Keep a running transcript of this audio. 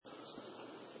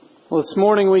Well, this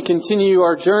morning we continue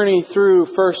our journey through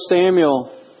 1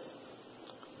 Samuel.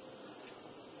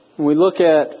 And we look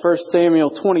at 1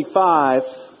 Samuel 25.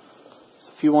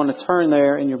 So if you want to turn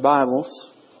there in your Bibles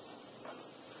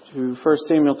to 1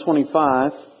 Samuel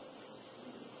 25.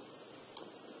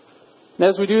 And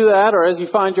as we do that, or as you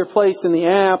find your place in the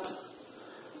app,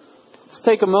 let's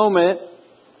take a moment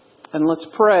and let's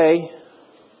pray.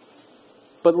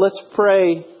 But let's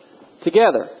pray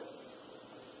together.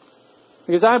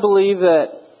 Because I believe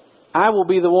that I will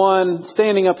be the one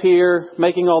standing up here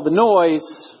making all the noise.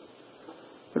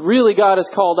 But really God has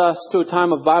called us to a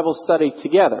time of Bible study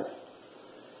together.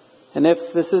 And if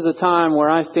this is a time where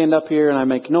I stand up here and I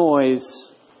make noise,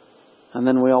 and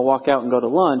then we all walk out and go to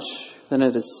lunch, then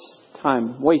it is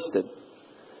time wasted.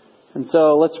 And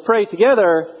so let's pray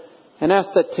together and ask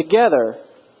that together,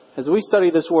 as we study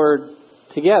this word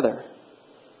together,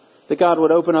 that God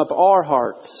would open up our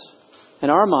hearts and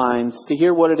our minds to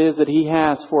hear what it is that He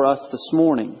has for us this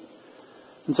morning.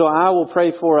 And so I will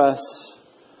pray for us,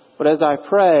 but as I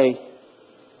pray,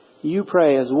 you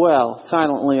pray as well,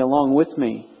 silently along with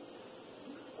me,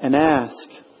 and ask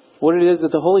what it is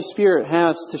that the Holy Spirit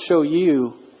has to show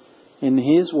you in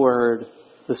His Word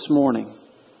this morning.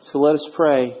 So let us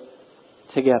pray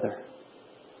together.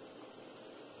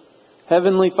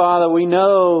 Heavenly Father, we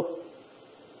know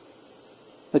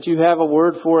that you have a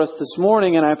word for us this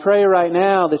morning, and I pray right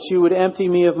now that you would empty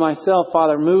me of myself,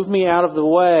 Father. Move me out of the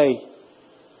way,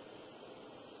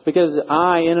 because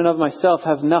I, in and of myself,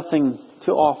 have nothing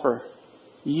to offer.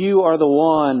 You are the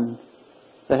one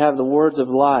that have the words of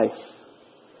life,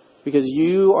 because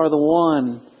you are the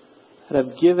one that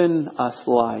have given us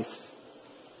life.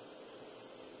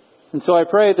 And so I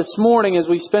pray this morning as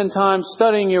we spend time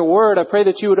studying your word, I pray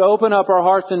that you would open up our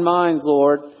hearts and minds,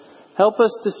 Lord. Help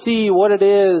us to see what it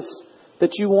is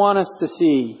that you want us to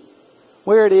see.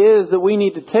 Where it is that we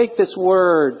need to take this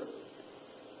word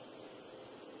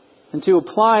and to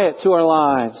apply it to our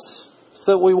lives,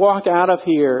 so that we walk out of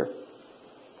here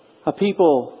a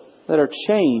people that are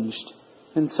changed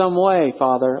in some way,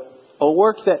 Father. A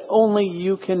work that only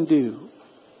you can do.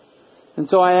 And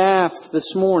so I ask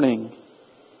this morning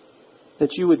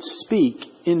that you would speak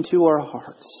into our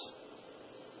hearts.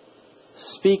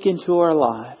 Speak into our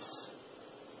lives.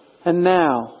 And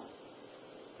now,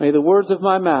 may the words of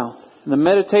my mouth and the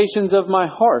meditations of my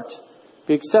heart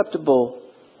be acceptable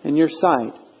in your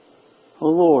sight, O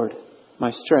Lord,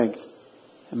 my strength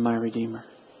and my Redeemer.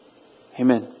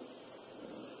 Amen.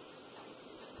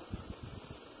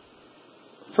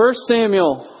 1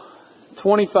 Samuel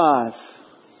 25.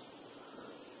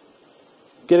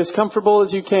 Get as comfortable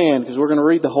as you can, because we're going to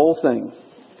read the whole thing.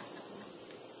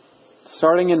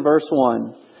 Starting in verse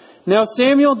 1. Now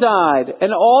Samuel died,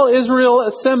 and all Israel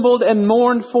assembled and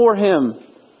mourned for him,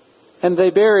 and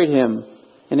they buried him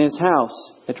in his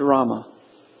house at Ramah.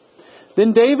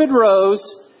 Then David rose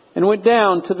and went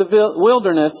down to the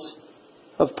wilderness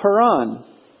of Paran.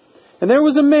 And there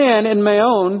was a man in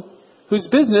Maon whose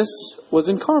business was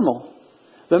in Carmel.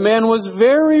 The man was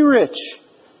very rich.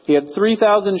 He had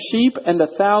 3,000 sheep and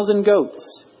 1,000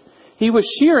 goats. He was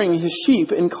shearing his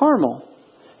sheep in Carmel.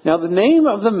 Now the name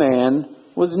of the man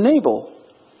was Nabal,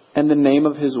 and the name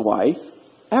of his wife,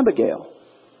 Abigail.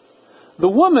 The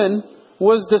woman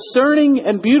was discerning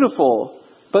and beautiful,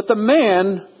 but the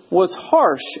man was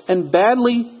harsh and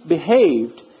badly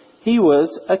behaved. He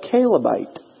was a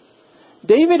Calebite.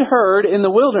 David heard in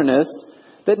the wilderness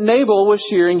that Nabal was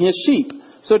shearing his sheep.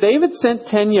 So David sent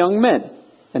 10 young men.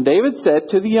 And David said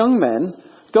to the young men,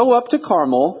 "Go up to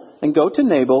Carmel and go to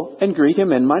Nabal and greet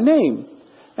him in my name.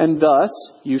 And thus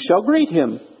you shall greet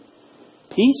him.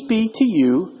 Peace be to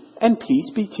you, and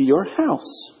peace be to your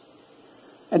house,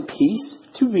 and peace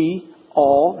to be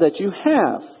all that you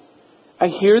have. I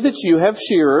hear that you have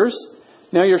shearers.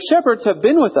 Now your shepherds have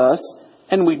been with us,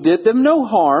 and we did them no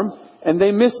harm, and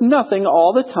they missed nothing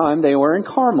all the time they were in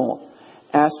Carmel.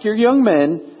 Ask your young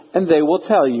men, and they will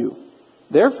tell you.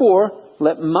 Therefore,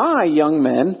 let my young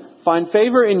men find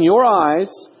favor in your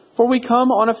eyes, for we come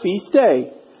on a feast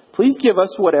day. Please give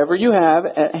us whatever you have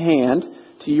at hand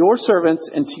to your servants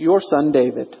and to your son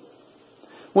David."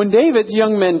 When David's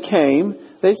young men came,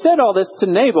 they said all this to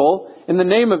Nabal in the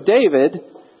name of David,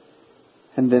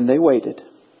 and then they waited.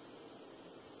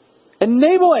 And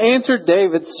Nabal answered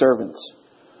David's servants,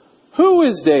 "Who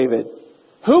is David?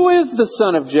 Who is the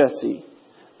son of Jesse?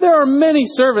 There are many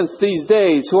servants these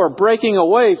days who are breaking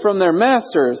away from their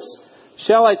masters.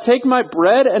 Shall I take my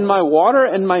bread and my water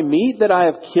and my meat that I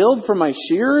have killed for my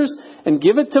shearers and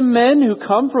give it to men who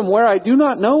come from where I do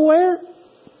not know where?"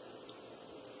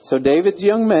 So David's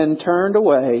young men turned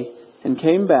away and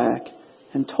came back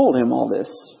and told him all this.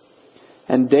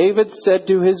 And David said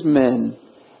to his men,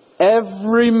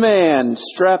 "Every man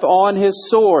strap on his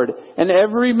sword." And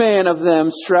every man of them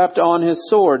strapped on his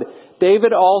sword.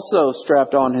 David also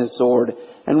strapped on his sword.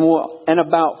 And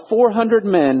about 400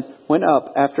 men went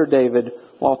up after David,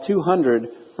 while 200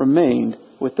 remained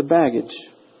with the baggage.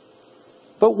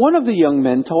 But one of the young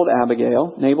men told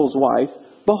Abigail, Nabal's wife,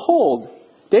 "Behold,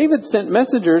 David sent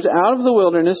messengers out of the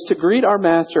wilderness to greet our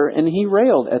master, and he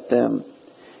railed at them.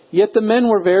 Yet the men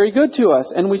were very good to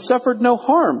us, and we suffered no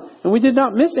harm, and we did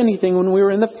not miss anything when we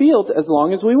were in the fields as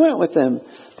long as we went with them.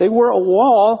 They were a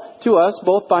wall to us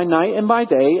both by night and by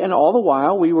day, and all the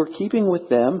while we were keeping with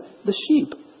them the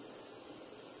sheep.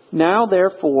 Now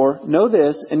therefore know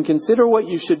this, and consider what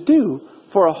you should do,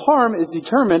 for a harm is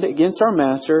determined against our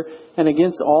master and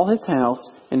against all his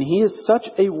house, and he is such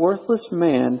a worthless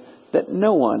man that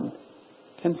no one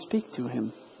can speak to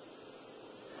him."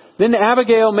 Then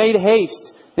Abigail made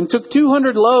haste and took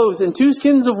 200 loaves and 2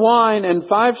 skins of wine and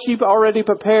 5 sheep already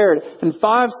prepared and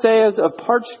 5 seahs of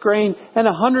parched grain and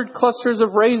 100 clusters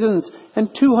of raisins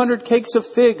and 200 cakes of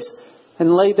figs,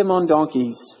 and laid them on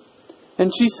donkeys.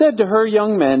 And she said to her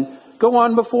young men, "Go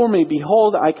on before me.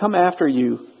 Behold, I come after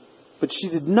you." But she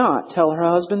did not tell her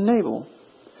husband Nabal.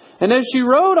 And as she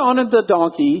rode on the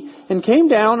donkey and came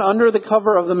down under the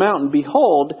cover of the mountain,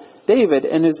 behold, David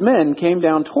and his men came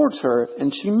down towards her,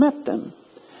 and she met them.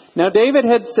 Now David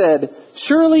had said,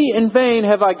 "Surely in vain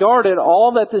have I guarded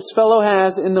all that this fellow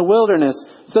has in the wilderness,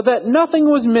 so that nothing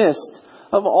was missed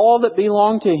of all that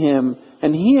belonged to him,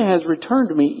 and he has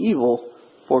returned me evil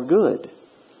for good.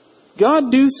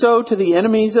 God do so to the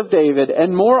enemies of David,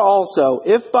 and more also,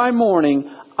 if by morning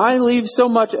I leave so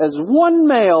much as one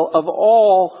male of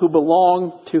all who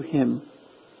belong to him."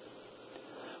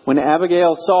 When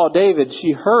Abigail saw David,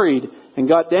 she hurried and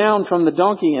got down from the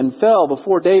donkey and fell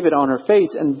before David on her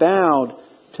face and bowed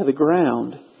to the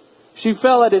ground. She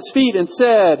fell at his feet and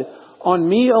said, "On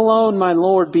me alone, my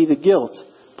lord, be the guilt.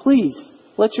 Please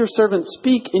let your servant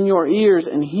speak in your ears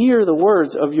and hear the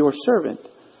words of your servant.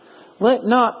 Let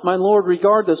not my lord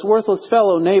regard this worthless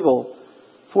fellow Nabal,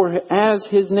 for as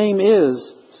his name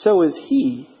is, so is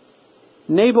he.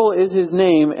 Nabal is his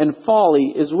name, and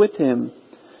folly is with him.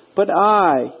 But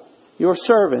I, your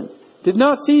servant, did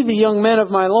not see the young men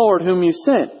of my lord whom you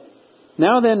sent.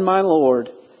 Now then, my lord,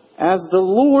 as the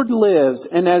Lord lives,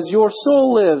 and as your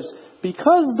soul lives,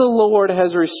 because the Lord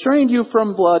has restrained you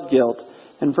from blood guilt,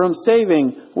 and from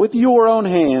saving with your own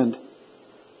hand.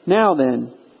 Now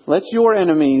then, let your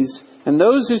enemies, and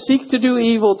those who seek to do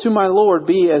evil to my lord,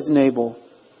 be as Nabal.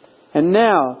 And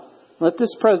now, let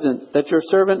this present that your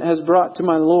servant has brought to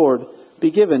my lord be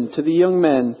given to the young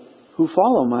men who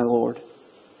follow my lord.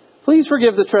 Please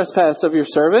forgive the trespass of your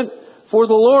servant, for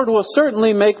the Lord will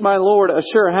certainly make my lord a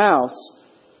sure house,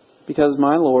 because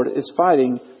my lord is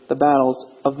fighting the battles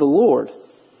of the Lord,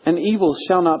 and evil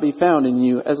shall not be found in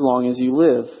you as long as you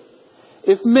live.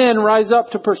 If men rise up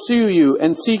to pursue you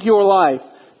and seek your life,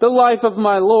 the life of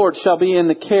my lord shall be in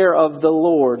the care of the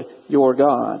Lord your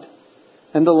God.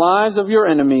 And the lives of your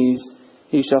enemies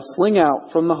he shall sling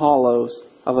out from the hollows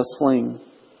of a sling.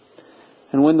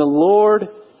 And when the Lord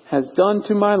has done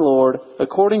to my lord,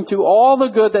 according to all the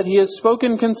good that he has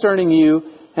spoken concerning you,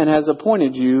 and has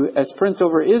appointed you as prince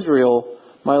over Israel,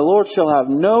 my lord shall have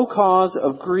no cause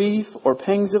of grief or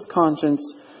pangs of conscience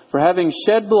for having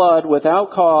shed blood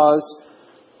without cause,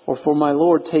 or for my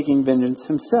lord taking vengeance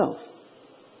himself.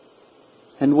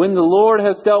 And when the Lord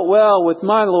has dealt well with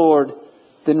my lord,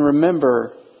 then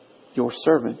remember your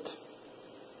servant."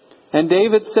 And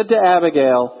David said to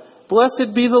Abigail,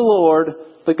 "Blessed be the Lord,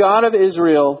 the God of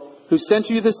Israel, who sent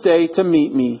you this day to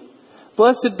meet me.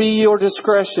 Blessed be your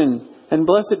discretion, and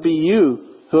blessed be you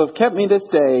who have kept me this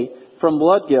day from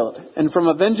blood guilt and from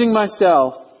avenging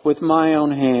myself with my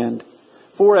own hand.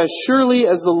 For as surely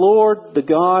as the Lord, the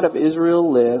God of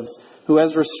Israel, lives, who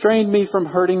has restrained me from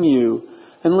hurting you,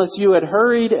 unless you had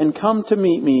hurried and come to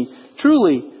meet me,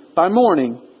 truly by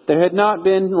morning there had not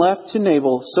been left to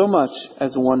Nabal so much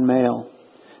as one male."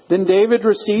 Then David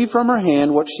received from her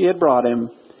hand what she had brought him,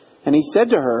 and he said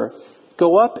to her,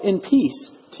 "Go up in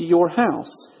peace to your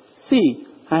house. See,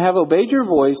 I have obeyed your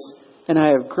voice, and I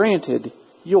have granted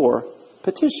your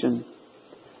petition."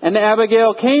 And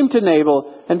Abigail came to Nabal,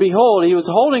 and behold, he was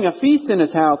holding a feast in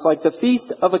his house, like the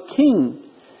feast of a king.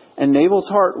 And Nabal's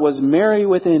heart was merry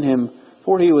within him,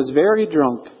 for he was very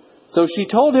drunk. So she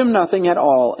told him nothing at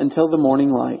all until the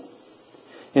morning light.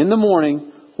 In the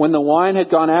morning, when the wine had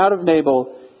gone out of Nabal,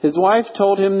 his wife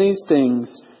told him these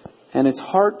things, and his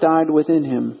heart died within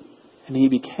him, and he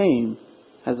became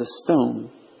as a stone.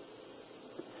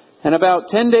 And about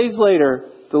 10 days later,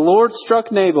 the Lord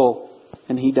struck Nabal,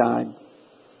 and he died.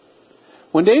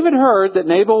 When David heard that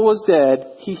Nabal was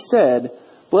dead, he said,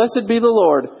 "Blessed be the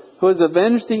Lord, who has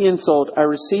avenged the insult I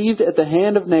received at the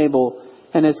hand of Nabal,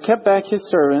 and has kept back his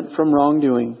servant from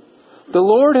wrongdoing. The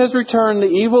Lord has returned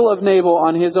the evil of Nabal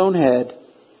on his own head."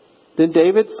 Then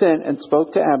David sent and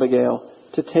spoke to Abigail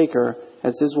to take her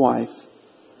as his wife.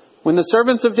 When the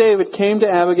servants of David came to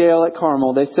Abigail at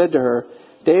Carmel, they said to her,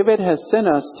 "David has sent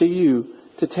us to you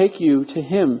to take you to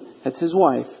him as his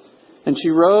wife." And she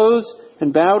rose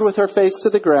and bowed with her face to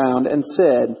the ground and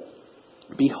said,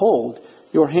 "Behold,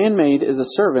 your handmaid is a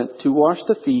servant to wash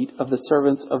the feet of the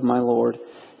servants of my Lord."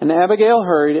 And Abigail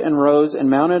hurried and rose and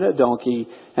mounted a donkey,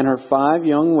 and her 5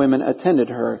 young women attended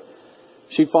her.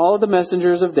 She followed the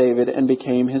messengers of David and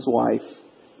became his wife.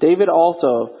 David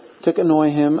also took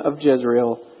Ahinoam of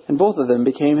Jezreel, and both of them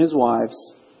became his wives.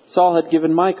 Saul had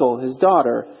given Michal, his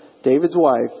daughter, David's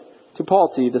wife, to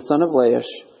Palti, the son of Laish,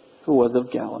 who was of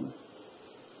Galim.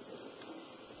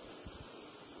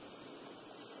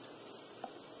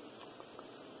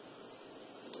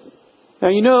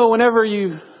 Now, whenever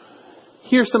you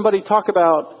hear somebody talk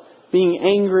about being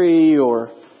angry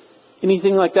or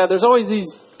anything like that, there's always these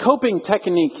coping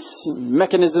techniques,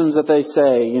 mechanisms that they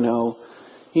say, you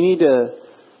need to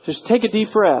just take a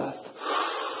deep breath.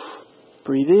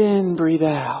 Breathe in, breathe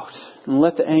out, and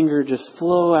let the anger just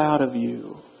flow out of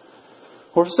you.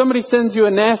 Or if somebody sends you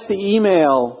a nasty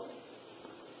email,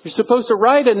 you're supposed to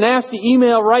write a nasty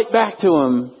email right back to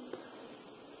them.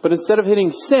 But instead of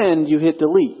hitting send, you hit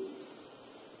delete.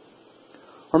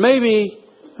 Or maybe,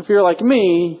 if you're like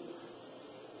me,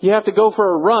 you have to go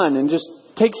for a run and just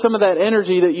take some of that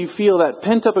energy that you feel, that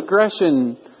pent-up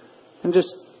aggression, and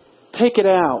just take it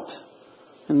out.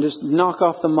 And just knock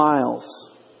off the miles.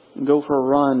 And go for a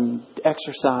run,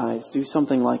 exercise, do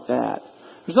something like that.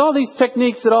 There's all these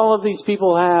techniques that all of these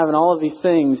people have and all of these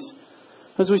things.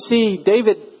 As we see,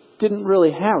 David didn't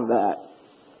really have that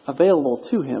available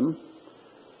to him.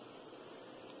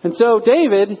 And so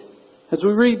David, as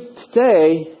we read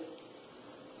today,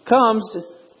 comes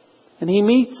and he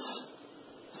meets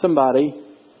somebody.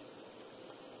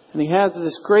 And he has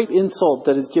this great insult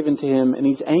that is given to him, and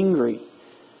he's angry.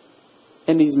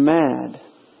 And he's mad.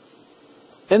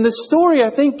 And the story,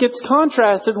 I think, gets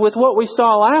contrasted with what we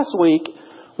saw last week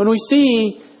when we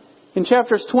see in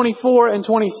chapters 24 and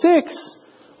 26,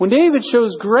 when David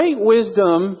shows great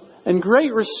wisdom and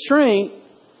great restraint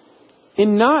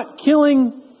in not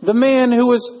killing the man who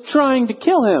was trying to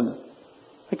kill him.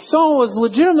 Like Saul was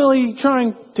legitimately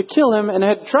trying to kill him and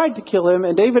had tried to kill him,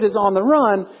 and David is on the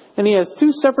run, and he has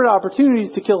 2 separate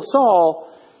opportunities to kill Saul,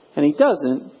 and he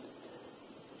doesn't.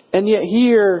 And yet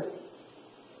here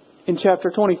in chapter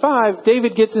 25,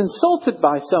 David gets insulted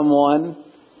by someone,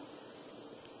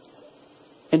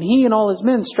 and he and all his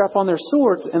men strap on their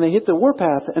swords and they hit the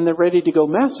warpath and they're ready to go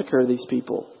massacre these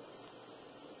people.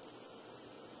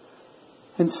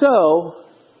 And so,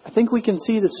 I think we can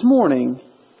see this morning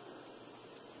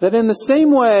that in the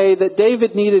same way that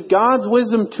David needed God's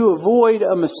wisdom to avoid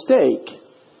a mistake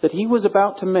that he was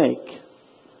about to make,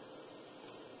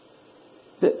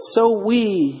 that so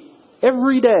we,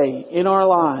 every day in our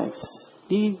lives,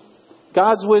 need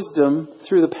God's wisdom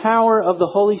through the power of the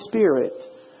Holy Spirit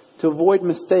to avoid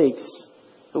mistakes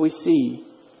that we see,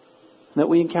 that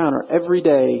we encounter every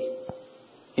day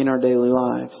in our daily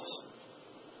lives.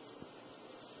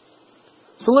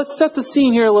 So let's set the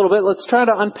scene here a little bit. Let's try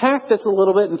to unpack this a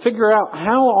little bit and figure out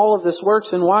how all of this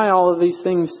works and why all of these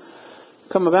things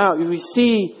come about. We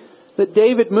see that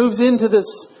David moves into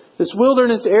this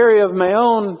wilderness area of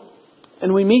Maon,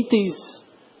 and we meet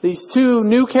these 2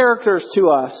 new characters to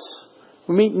us.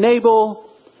 We meet Nabal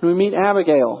and we meet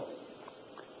Abigail.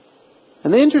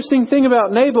 And the interesting thing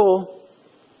about Nabal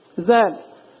is that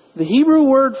the Hebrew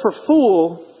word for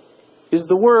fool is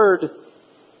the word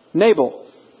Nabal.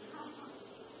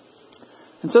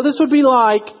 And so this would be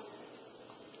like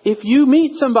if you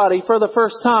meet somebody for the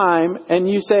first time and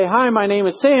you say, "Hi, my name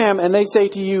is Sam," and they say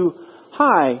to you,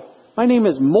 "Hi, my name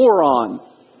is Moron."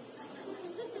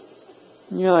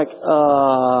 And you're like,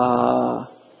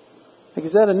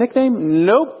 is that a nickname?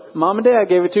 Nope. Mom and Dad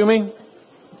gave it to me.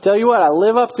 Tell you what, I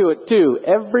live up to it too.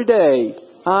 Every day,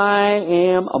 I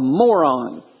am a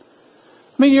moron.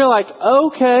 I mean, you're like,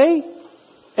 okay.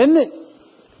 And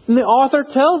the author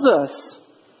tells us,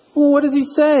 well, what does he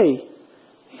say?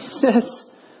 He says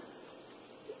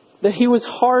that he was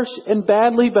harsh and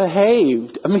badly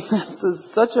behaved. I mean,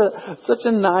 that's such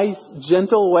a nice,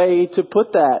 gentle way to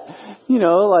put that.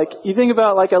 Like you think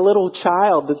about like a little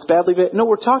child that's badly behaved. No,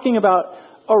 we're talking about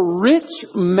a rich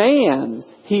man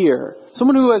here.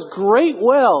 Someone who has great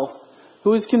wealth,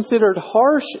 who is considered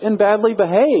harsh and badly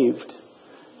behaved.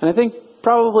 And I think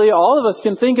probably all of us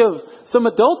can think of some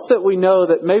adults that we know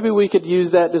that maybe we could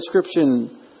use that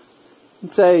description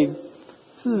and say,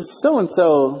 this is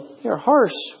so-and-so. They're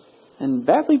harsh and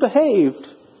badly behaved.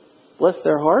 Bless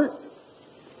their heart.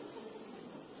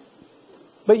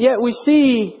 But yet we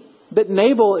see that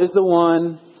Nabal is the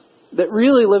one that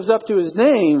really lives up to his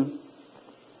name,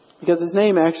 because his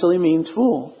name actually means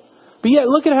fool. But yet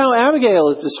look at how Abigail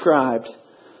is described.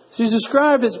 She's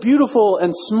described as beautiful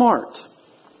and smart.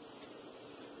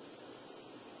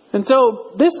 And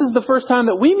so this is the first time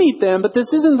that we meet them, but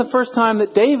this isn't the first time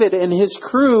that David and his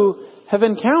crew have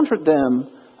encountered them.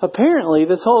 Apparently,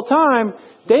 this whole time,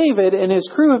 David and his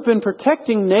crew have been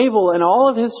protecting Nabal and all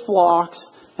of his flocks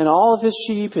and all of his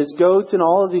sheep, his goats, and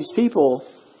all of these people.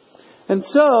 And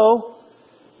so,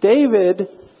 David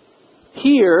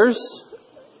hears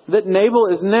that Nabal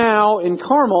is now in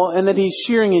Carmel and that he's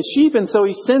shearing his sheep. And so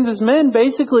he sends his men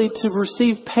basically to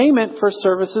receive payment for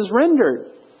services rendered.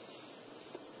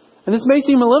 And this may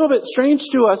seem a little bit strange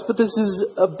to us, but this is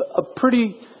a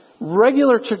pretty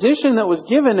regular tradition that was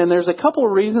given. And there's a couple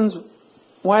of reasons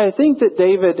why I think that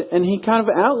David, and he kind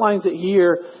of outlines it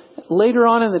here later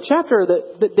on in the chapter,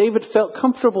 that David felt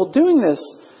comfortable doing this.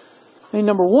 I mean,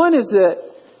 number one is that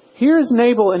here's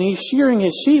Nabal and he's shearing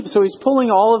his sheep. So he's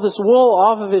pulling all of this wool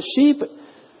off of his sheep,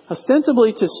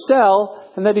 ostensibly to sell,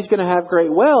 and that he's going to have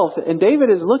great wealth. And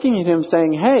David is looking at him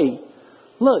saying, hey,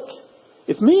 look,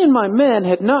 if me and my men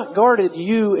had not guarded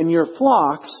you and your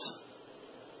flocks,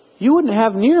 you wouldn't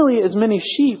have nearly as many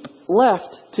sheep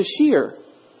left to shear.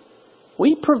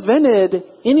 We prevented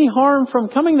any harm from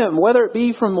coming to them, whether it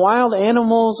be from wild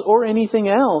animals or anything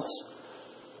else.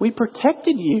 We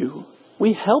protected you.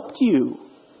 We helped you.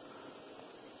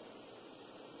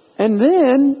 And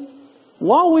then,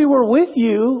 while we were with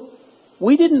you,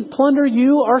 we didn't plunder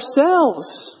you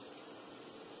ourselves.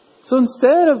 So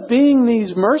instead of being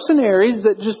these mercenaries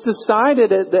that just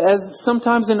decided, as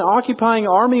sometimes an occupying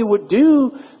army would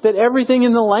do, that everything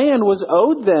in the land was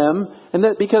owed them, and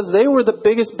that because they were the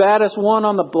biggest, baddest one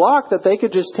on the block, that they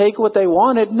could just take what they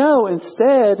wanted. No,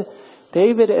 instead,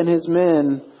 David and his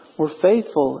men were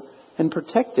faithful and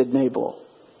protected Nabal.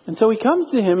 And so he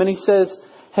comes to him and he says,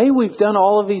 hey, we've done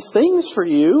all of these things for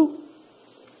you.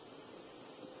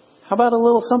 How about a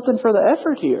little something for the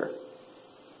effort here?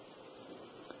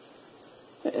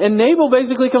 And Nabal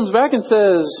basically comes back and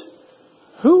says,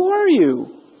 who are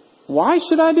you? Why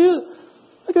should I do it?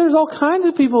 Like, there's all kinds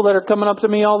of people that are coming up to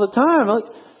me all the time. Like,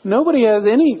 nobody has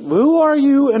any, who are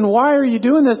you and why are you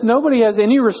doing this? Nobody has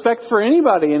any respect for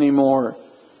anybody anymore.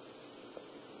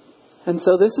 And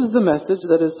so this is the message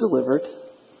that is delivered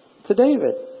to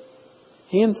David.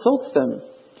 He insults them.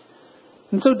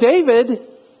 And so David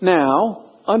now,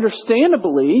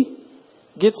 understandably,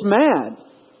 gets mad.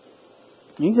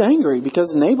 He's angry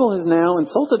because Nabal has now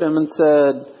insulted him and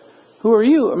said, who are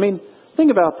you? I mean, think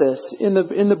about this. In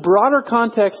the broader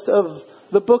context of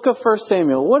the book of 1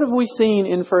 Samuel, what have we seen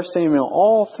in 1 Samuel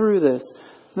all through this?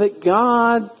 That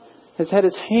God has had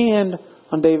his hand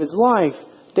on David's life.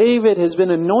 David has been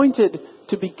anointed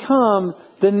to become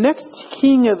the next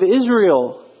king of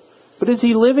Israel. But is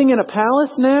he living in a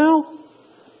palace now?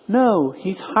 No,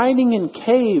 he's hiding in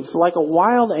caves like a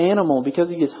wild animal because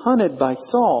he is hunted by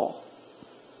Saul.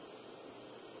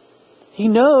 He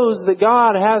knows that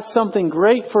God has something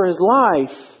great for his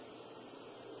life.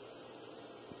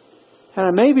 And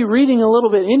I may be reading a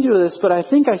little bit into this, but I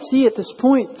think I see at this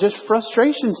point just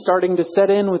frustration starting to set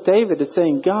in with David, is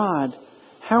saying, God,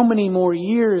 how many more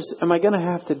years am I going to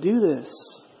have to do this?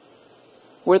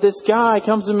 Where this guy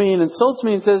comes to me and insults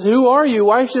me and says, who are you?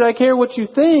 Why should I care what you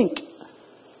think?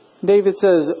 David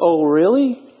says, oh,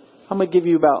 really? I'm going to give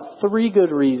you about 3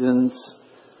 good reasons.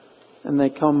 And they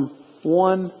come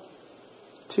 1,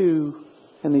 2,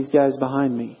 and these guys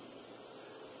behind me.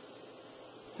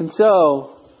 And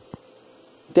so,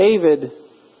 David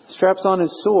straps on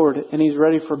his sword and he's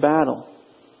ready for battle.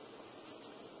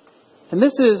 And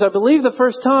this is, I believe, the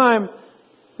first time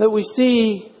that we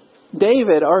see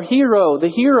David, our hero, the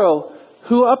hero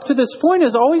who up to this point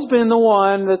has always been the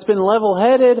one that's been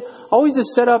level-headed, always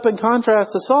is set up in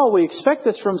contrast to Saul. We expect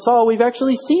this from Saul. We've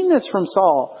actually seen this from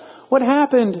Saul. What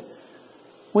happened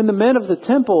when the men of the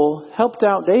temple helped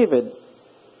out David?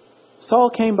 Saul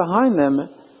came behind them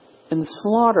and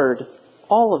slaughtered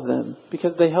all of them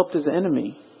because they helped his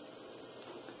enemy.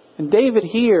 And David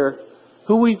here,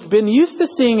 who we've been used to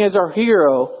seeing as our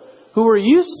hero, who we're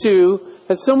used to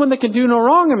as someone that can do no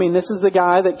wrong. I mean, this is the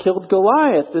guy that killed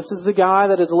Goliath. This is the guy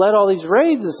that has led all these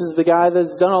raids. This is the guy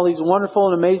that's done all these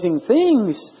wonderful and amazing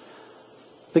things.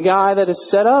 The guy that is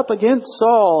set up against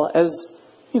Saul as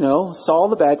Saul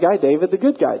the bad guy, David the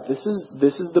good guy. This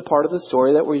is the part of the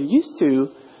story that we're used to.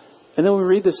 And then we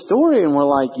read the story and we're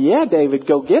like, yeah, David,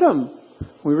 go get him.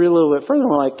 We read a little bit further and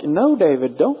we're like, no,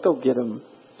 David, don't go get him.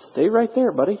 Stay right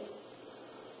there, buddy.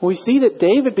 We see that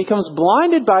David becomes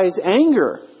blinded by his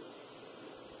anger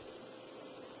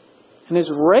and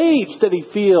his rage that he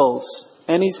feels.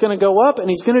 And he's going to go up and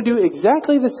he's going to do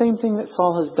exactly the same thing that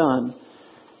Saul has done.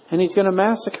 And he's going to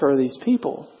massacre these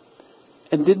people.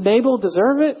 And did Nabal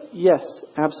deserve it? Yes,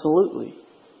 absolutely.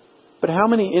 But how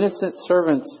many innocent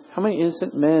servants, how many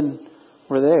innocent men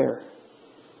were there?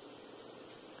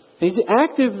 And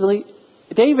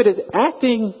David is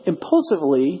acting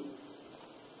impulsively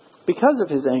because of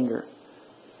his anger.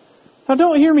 Now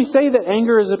don't hear me say that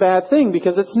anger is a bad thing,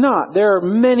 because it's not. There are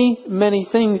many, many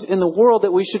things in the world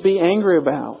that we should be angry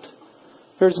about.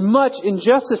 There's much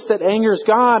injustice that angers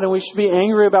God, and we should be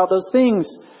angry about those things.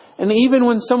 And even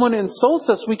when someone insults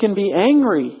us, we can be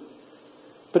angry.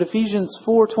 But Ephesians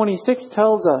 4:26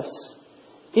 tells us,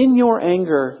 in your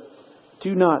anger,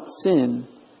 do not sin.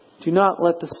 Do not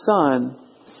let the sun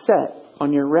set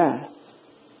on your wrath.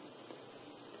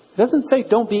 It doesn't say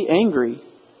don't be angry.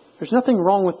 There's nothing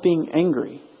wrong with being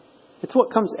angry. It's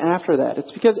what comes after that.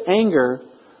 It's because anger,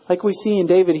 like we see in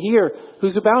David here,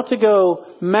 who's about to go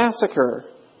massacre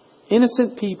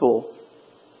innocent people.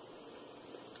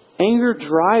 Anger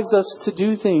drives us to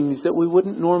do things that we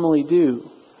wouldn't normally do.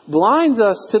 Blinds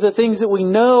us to the things that we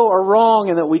know are wrong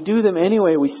and that we do them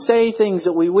anyway. We say things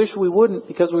that we wish we wouldn't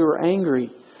because we were angry.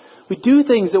 We do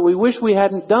things that we wish we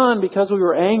hadn't done because we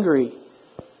were angry.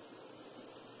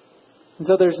 And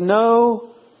so there's no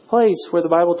place where the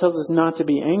Bible tells us not to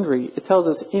be angry. It tells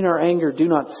us in our anger, do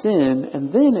not sin.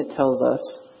 And then it tells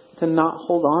us to not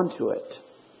hold on to it.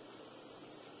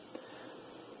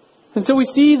 And so we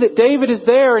see that David is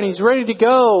there and he's ready to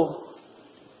go.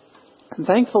 And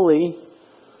thankfully,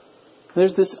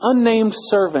 there's this unnamed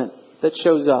servant that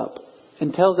shows up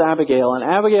and tells Abigail. And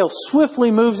Abigail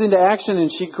swiftly moves into action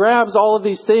and she grabs all of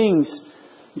these things.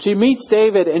 And she meets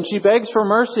David and she begs for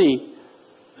mercy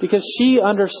because she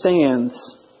understands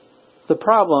the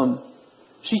problem.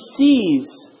 She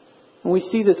sees, and we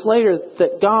see this later,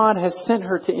 that God has sent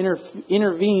her to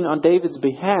intervene on David's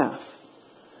behalf.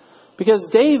 Because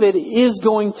David is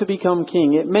going to become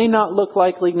king. It may not look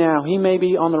likely now. He may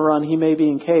be on the run. He may be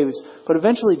in caves. But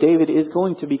eventually David is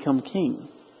going to become king.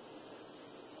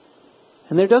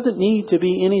 And there doesn't need to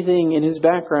be anything in his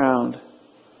background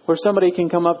where somebody can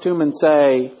come up to him and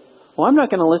say, well, I'm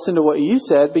not going to listen to what you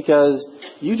said because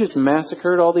you just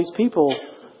massacred all these people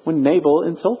when Nabal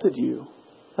insulted you.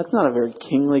 That's not a very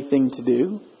kingly thing to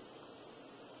do.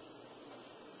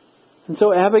 And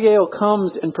so Abigail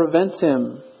comes and prevents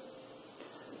him.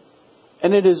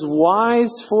 And it is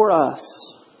wise for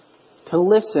us to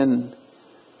listen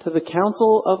to the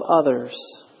counsel of others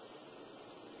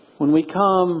when we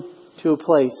come to a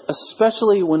place,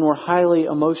 especially when we're highly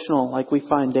emotional like we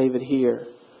find David here.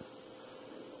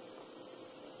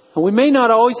 And we may not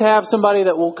always have somebody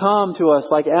that will come to us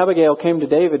like Abigail came to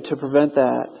David to prevent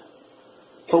that.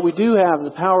 But we do have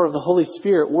the power of the Holy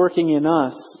Spirit working in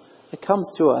us that comes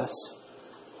to us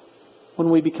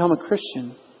when we become a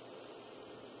Christian.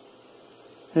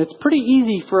 And it's pretty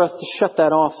easy for us to shut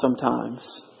that off sometimes.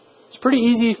 It's pretty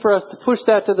easy for us to push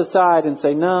that to the side and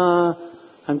say, nah,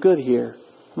 I'm good here.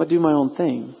 I'm going to do my own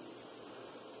thing.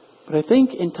 But I think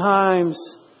in times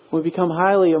we become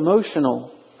highly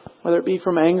emotional, whether it be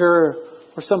from anger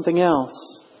or something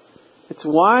else, it's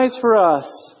wise for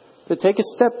us to take a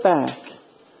step back.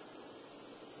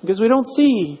 Because we don't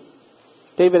see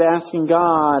David asking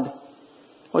God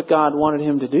what God wanted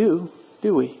him to do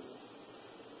we?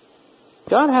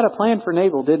 God had a plan for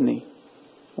Nabal, didn't he?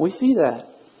 We see that.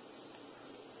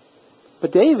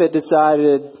 But David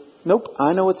decided, nope,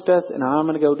 I know what's best and I'm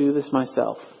going to go do this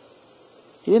myself.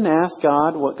 He didn't ask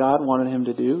God what God wanted him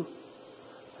to do.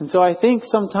 And so I think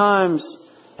sometimes,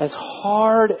 as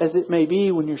hard as it may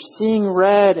be when you're seeing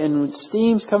red and when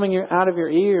steam's coming out of your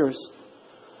ears,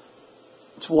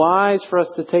 it's wise for us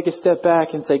to take a step back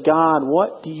and say, God,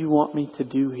 what do you want me to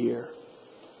do here?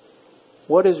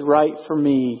 What is right for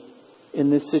me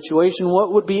in this situation?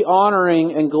 What would be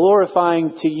honoring and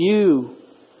glorifying to you?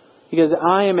 Because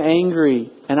I am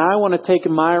angry and I want to take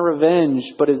my revenge,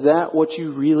 but is that what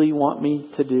you really want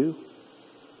me to do?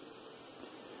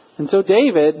 And so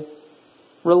David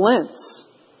relents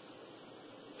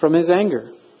from his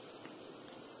anger.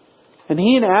 And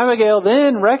he and Abigail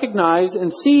then recognize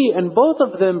and see, and both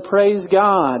of them praise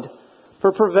God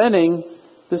for preventing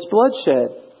this bloodshed.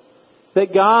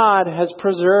 That God has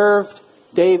preserved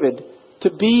David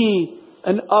to be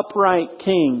an upright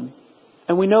king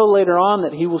And we know later on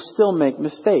that he will still make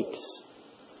mistakes.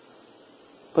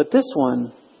 But this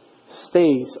one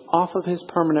stays off of his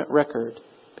permanent record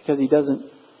because he doesn't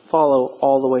follow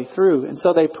all the way through. And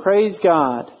so they praise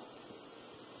God.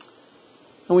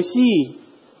 And we see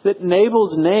that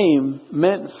Nabal's name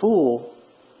meant fool.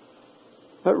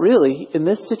 But really, in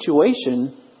this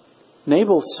situation,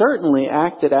 Nabal certainly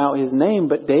acted out his name,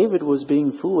 but David was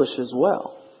being foolish as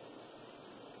well.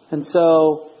 And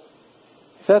so,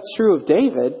 if that's true of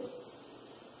David,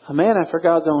 a man after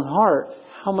God's own heart,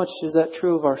 how much is that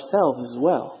true of ourselves as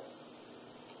well?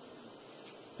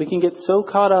 We can get so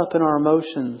caught up in our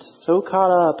emotions, so caught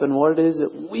up in what it is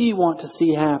that we want to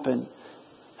see happen,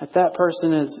 that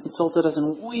person has insulted us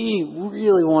and we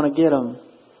really want to get them.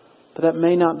 But that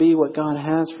may not be what God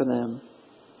has for them.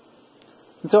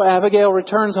 And so Abigail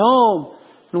returns home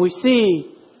and we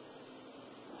see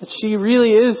that she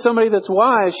really is somebody that's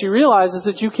wise. She realizes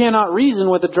that you cannot reason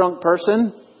with a drunk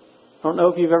person. I don't know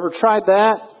if you've ever tried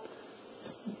that.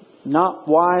 It's not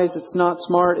wise. It's not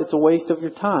smart. It's a waste of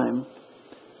your time.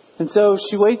 And so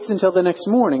she waits until the next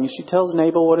morning and she tells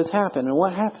Nabal what has happened. And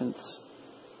what happens?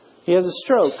 He has a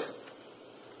stroke.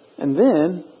 And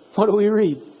then, what do we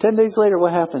read? 10 days later,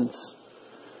 what happens?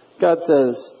 God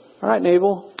says, all right,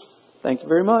 Nabal, thank you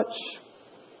very much.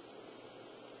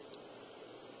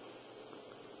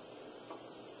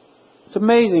 It's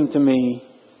amazing to me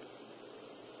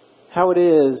how it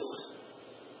is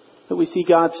that we see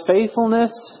God's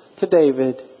faithfulness to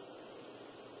David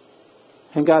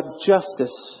and God's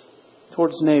justice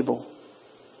towards Nabal.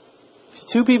 There's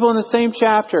two people in the same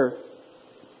chapter.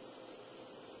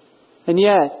 And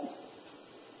yet,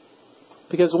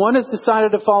 because one has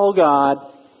decided to follow God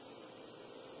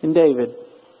in David,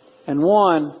 and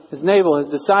one, as Nabal, has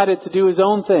decided to do his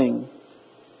own thing.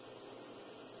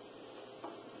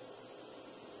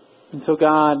 And so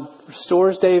God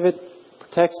restores David,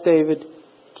 protects David,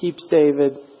 keeps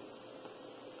David,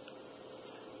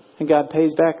 and God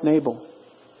pays back Nabal.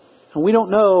 And we don't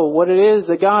know what it is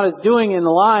that God is doing in the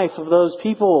life of those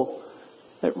people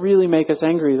that really make us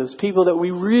angry. Those people that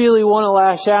we really want to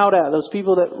lash out at. Those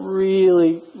people that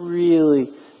really, really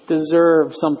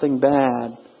deserve something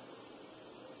bad.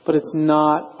 But it's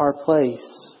not our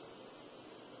place.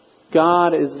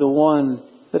 God is the one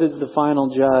that is the final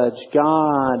judge.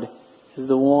 God is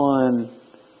the one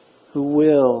who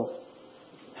will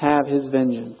have His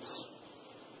vengeance.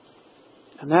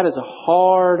 And that is a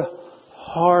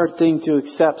hard thing to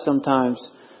accept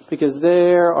sometimes, because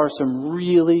there are some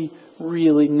really,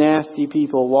 really nasty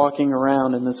people walking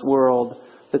around in this world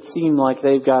that seem like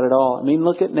they've got it all. I mean,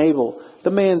 look at Nabal.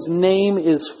 The man's name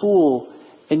is Fool,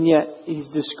 and yet he's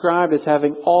described as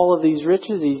having all of these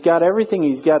riches. He's got everything.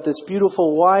 He's got this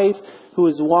beautiful wife who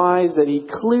is wise that he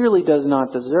clearly does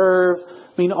not deserve.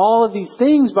 I mean, all of these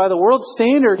things, by the world's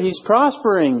standard, he's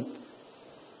prospering.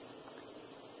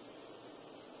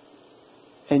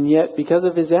 And yet, because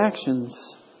of his actions,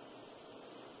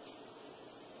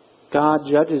 God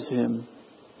judges him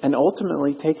and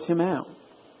ultimately takes him out.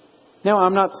 Now,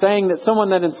 I'm not saying that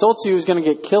someone that insults you is going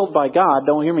to get killed by God.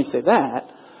 Don't hear me say that.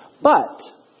 But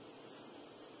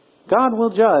God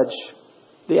will judge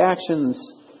the actions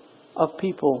of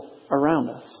people around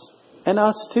us. And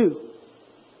us too.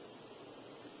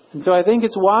 And so I think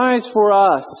it's wise for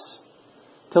us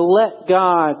to let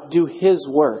God do His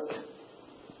work.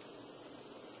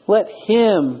 Let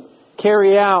Him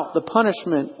carry out the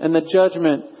punishment and the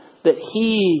judgment that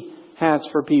He has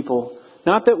for people.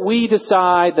 Not that we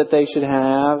decide that they should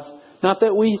have. Not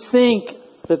that we think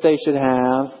that they should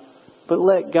have. But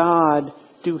let God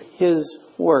do His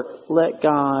work. Let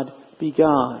God be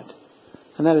God.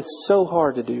 And that is so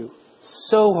hard to do.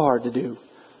 So hard to do.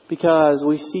 Because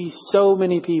we see so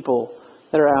many people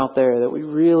that are out there that we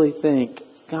really think,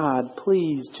 God,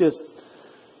 please just,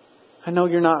 I know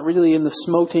you're not really in the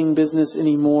smoting business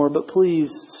anymore, but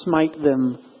please smite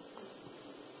them.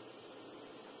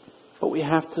 But we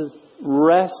have to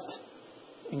rest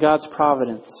in God's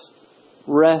providence.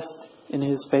 Rest in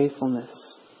His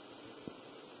faithfulness.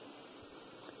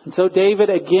 And so David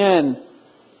again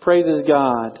praises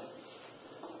God.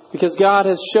 Because God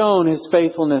has shown His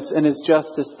faithfulness and His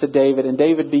justice to David. And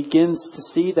David begins to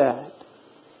see that.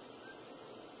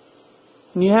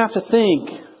 And you have to think,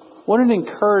 what an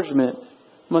encouragement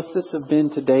must this have been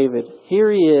to David. Here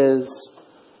he is,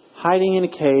 hiding in a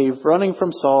cave, running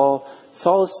from Saul.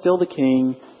 Saul is still the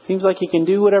king. Seems like he can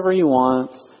do whatever he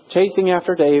wants. Chasing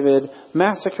after David.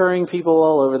 Massacring people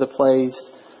all over the place.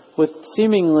 With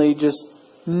seemingly just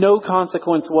no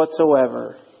consequence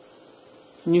whatsoever.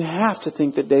 And you have to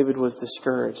think that David was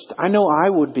discouraged. I know I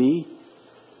would be.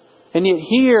 And yet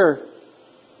here,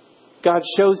 God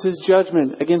shows His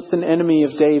judgment against an enemy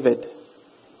of David,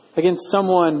 against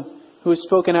someone who has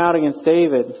spoken out against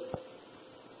David.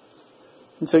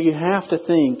 And so you have to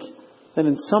think that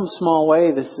in some small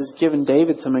way this has given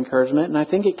David some encouragement, and I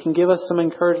think it can give us some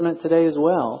encouragement today as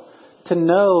well, to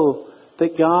know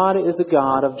that God is a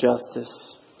God of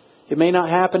justice. It may not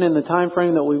happen in the time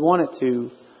frame that we want it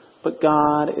to, but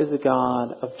God is a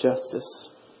God of justice.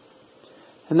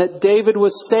 And that David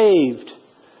was saved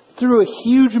through a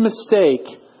huge mistake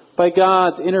by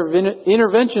God's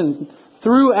intervention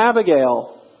through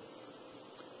Abigail.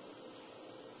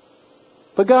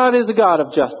 But God is a God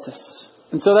of justice.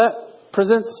 And so that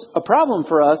presents a problem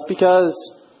for us because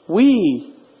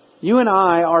you and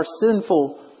I, are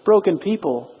sinful, broken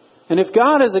people. And if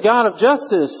God is a God of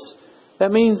justice,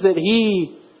 that means that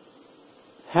He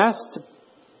has to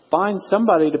find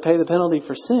somebody to pay the penalty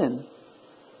for sin.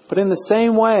 But in the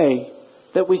same way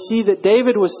that we see that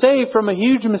David was saved from a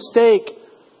huge mistake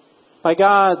by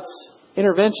God's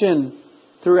intervention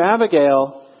through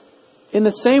Abigail, in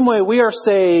the same way we are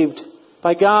saved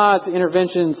by God's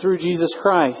intervention through Jesus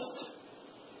Christ.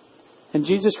 And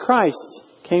Jesus Christ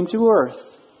came to earth,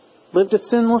 lived a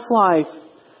sinless life,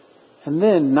 and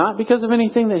then, not because of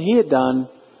anything that He had done,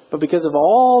 but because of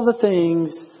all the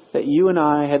things that you and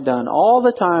I had done. All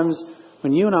the times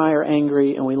when you and I are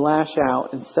angry and we lash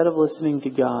out instead of listening to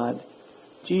God,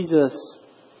 Jesus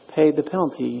paid the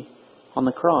penalty on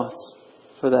the cross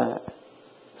for that.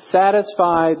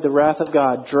 Satisfied the wrath of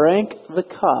God, drank the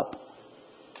cup,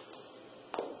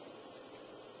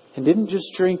 and didn't just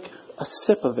drink a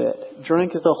sip of it,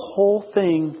 drank the whole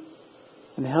thing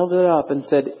and held it up and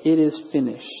said, "It is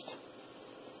finished."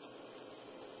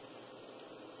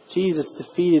 Jesus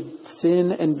defeated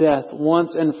sin and death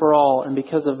once and for all. And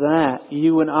because of that,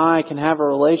 you and I can have a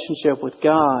relationship with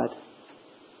God.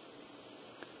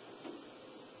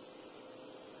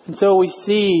 And so we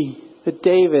see that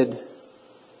David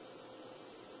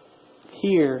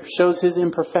here shows his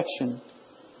imperfection.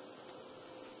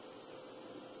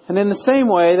 And in the same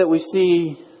way that we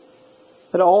see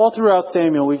that all throughout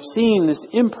Samuel, we've seen this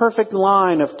imperfect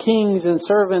line of kings and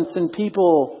servants and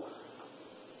people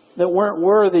that weren't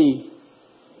worthy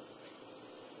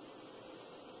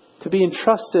to be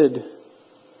entrusted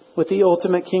with the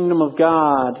ultimate kingdom of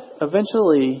God.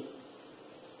 Eventually,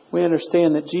 we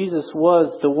understand that Jesus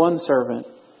was the one servant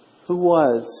who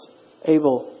was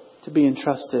able to be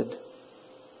entrusted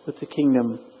with the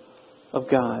kingdom of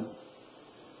God.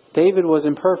 David was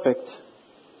imperfect,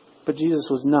 but Jesus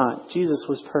was not. Jesus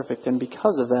was perfect, and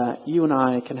because of that, you and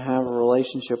I can have a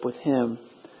relationship with Him.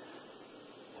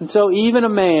 And so even a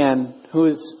man who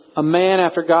is a man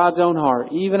after God's own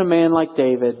heart, even a man like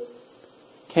David,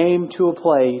 came to a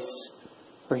place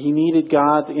where he needed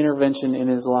God's intervention in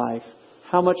his life.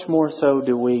 How much more so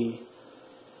do we?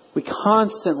 We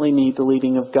constantly need the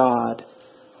leading of God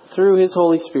through His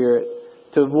Holy Spirit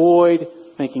to avoid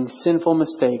making sinful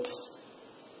mistakes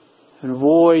and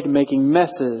avoid making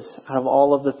messes out of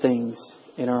all of the things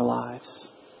in our lives.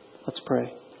 Let's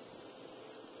pray.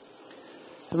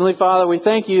 Heavenly Father, we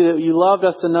thank You that You loved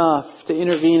us enough to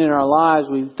intervene in our lives.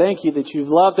 We thank You that You've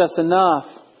loved us enough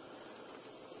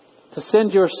to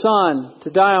send Your Son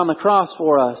to die on the cross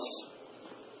for us,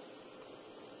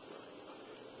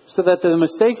 so that the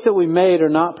mistakes that we made are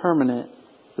not permanent,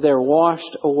 but they are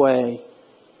washed away,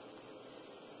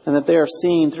 and that they are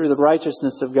seen through the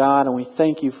righteousness of God. And we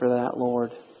thank You for that,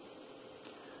 Lord.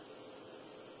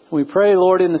 We pray,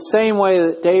 Lord, in the same way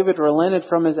that David relented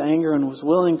from his anger and was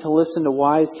willing to listen to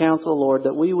wise counsel, Lord,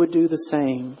 that we would do the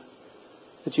same.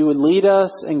 That You would lead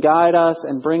us and guide us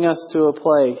and bring us to a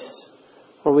place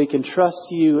where we can trust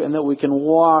You and that we can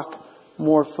walk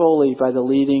more fully by the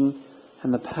leading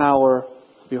and the power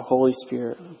of Your Holy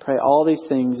Spirit. I pray all these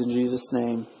things in Jesus'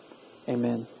 name.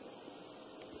 Amen.